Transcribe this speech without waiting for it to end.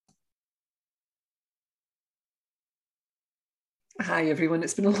Hi, everyone.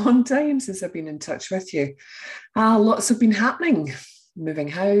 It's been a long time since I've been in touch with you. Lots have been happening. Moving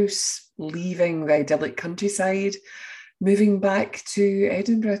house, leaving the idyllic countryside, moving back to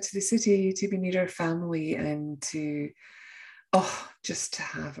Edinburgh, to the city, to be near our family and just to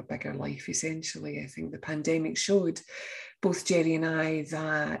have a bigger life, essentially. I think the pandemic showed both Jerry and I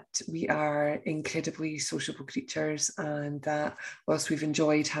that we are incredibly sociable creatures and that whilst we've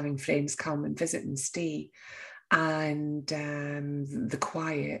enjoyed having friends come and visit and stay, and the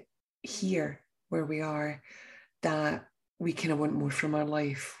quiet here where we are, that we kind of want more from our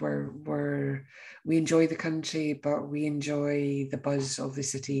life. We enjoy the country, but we enjoy the buzz of the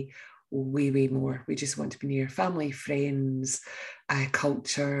city way, way more. We just want to be near family, friends,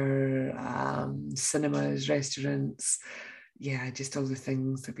 culture, cinemas, restaurants. Yeah, just all the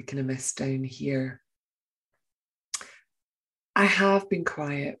things that we kind of miss down here. I have been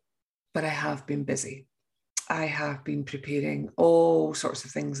quiet, but I have been busy. I have been preparing all sorts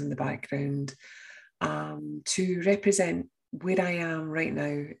of things in the background to represent where I am right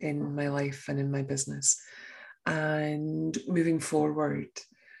now in my life and in my business, and moving forward,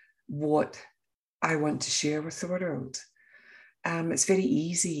 what I want to share with the world. It's very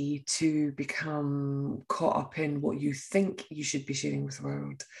easy to become caught up in what you think you should be sharing with the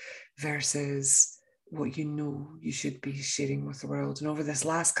world versus what you know you should be sharing with the world. And over this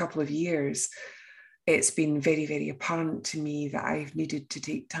last couple of years, it's been very, very apparent to me that I've needed to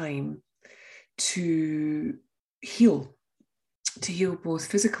take time to heal, to heal both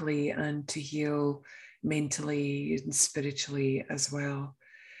physically and to heal mentally and spiritually as well.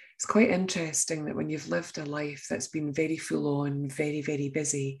 It's quite interesting that when you've lived a life that's been very full on, very, very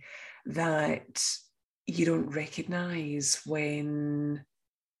busy, that you don't recognize when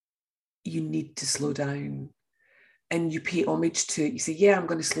you need to slow down, and you pay homage to it. You say, yeah, I'm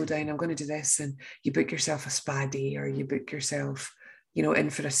going to slow down, I'm going to do this. And you book yourself a spa day, or you book yourself, in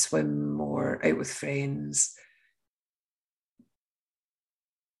for a swim or out with friends.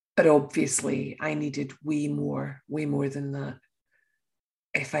 But obviously, I needed way more than that.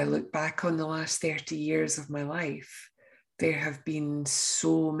 If I look back on the last 30 years of my life, there have been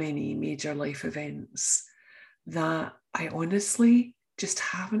so many major life events that I honestly just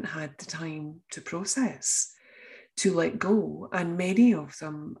haven't had the time to process, to let go. And many of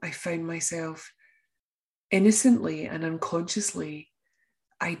them, I found myself innocently and unconsciously,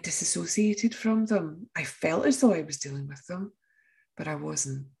 I disassociated from them. I felt as though I was dealing with them, but I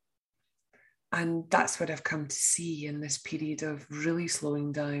wasn't. And that's what I've come to see in this period of really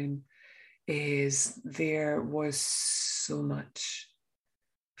slowing down, is there was so much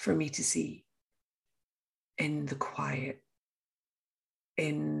for me to see in the quiet,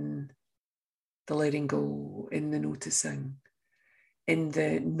 in the letting go, in the noticing, in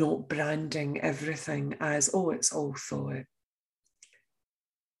the not branding everything as, oh, it's all thought.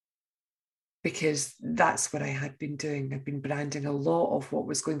 Because that's what I had been doing. I'd been branding a lot of what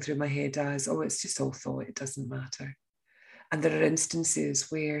was going through my head as, oh, it's just all thought, it doesn't matter. And there are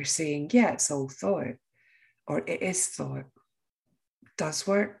instances where saying, yeah, it's all thought, or it is thought, does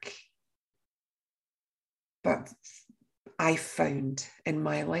work. But I found in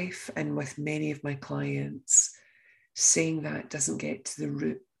my life and with many of my clients, saying that doesn't get to the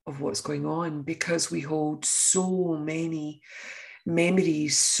root of what's going on, because we hold so many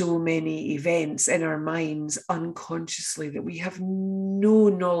memories, so many events in our minds unconsciously that we have no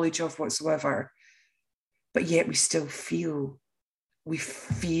knowledge of whatsoever, but yet we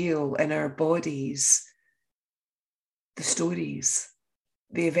feel in our bodies the stories,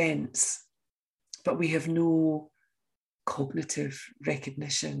 the events, but we have no cognitive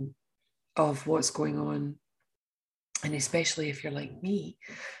recognition of what's going on. And especially if you're like me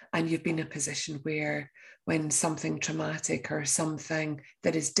and you've been in a position where when something traumatic or something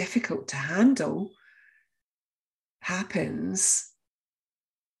that is difficult to handle happens,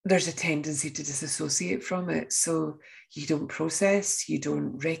 there's a tendency to disassociate from it. So you don't process, you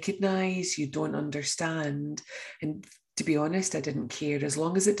don't recognize, you don't understand. And to be honest, I didn't care. As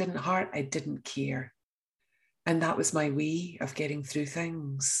long as it didn't hurt, I didn't care. And that was my way of getting through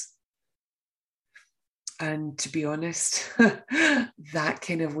things. And to be honest, that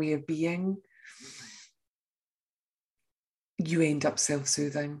kind of way of being, you end up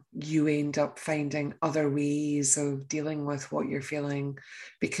self-soothing. You end up finding other ways of dealing with what you're feeling,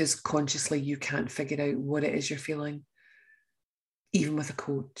 because consciously you can't figure out what it is you're feeling, even with a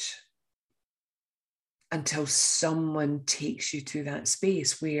coach, until someone takes you to that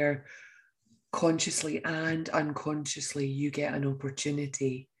space where consciously and unconsciously you get an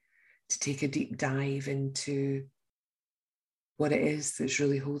opportunity to take a deep dive into what it is that's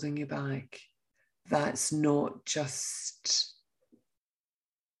really holding you back. That's not just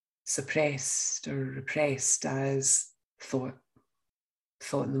suppressed or repressed as thought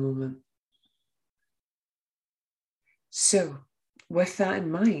in the moment. So with that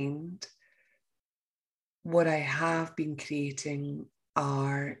in mind, what I have been creating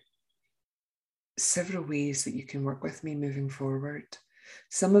are several ways that you can work with me moving forward.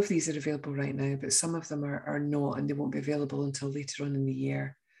 Some of these are available right now, but some of them are not, and they won't be available until later on in the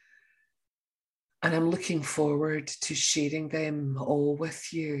year. And I'm looking forward to sharing them all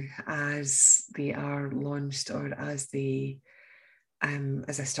with you as they are launched, or as I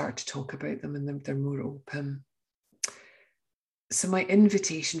start to talk about them and they're more open. So my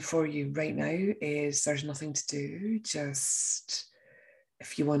invitation for you right now is there's nothing to do. Just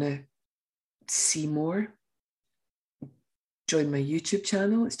if you want to see more, join my YouTube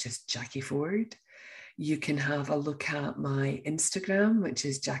channel. It's just Jacquie Forde. You can have a look at my Instagram, which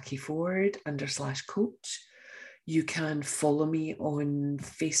is Jacquie Forde _coach. You can follow me on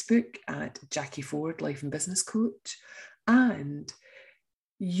Facebook at Jacquie Forde Life and Business Coach. And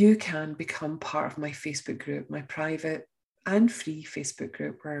you can become part of my Facebook group, my private and free Facebook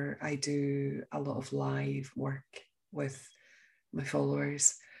group, where I do a lot of live work with my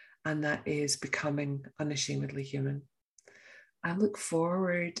followers. And that is Becoming Unashamedly Human. I look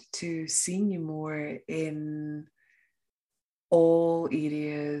forward to seeing you more in all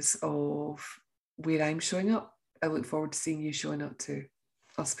areas of where I'm showing up. I look forward to seeing you showing up too.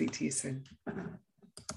 I'll speak to you soon.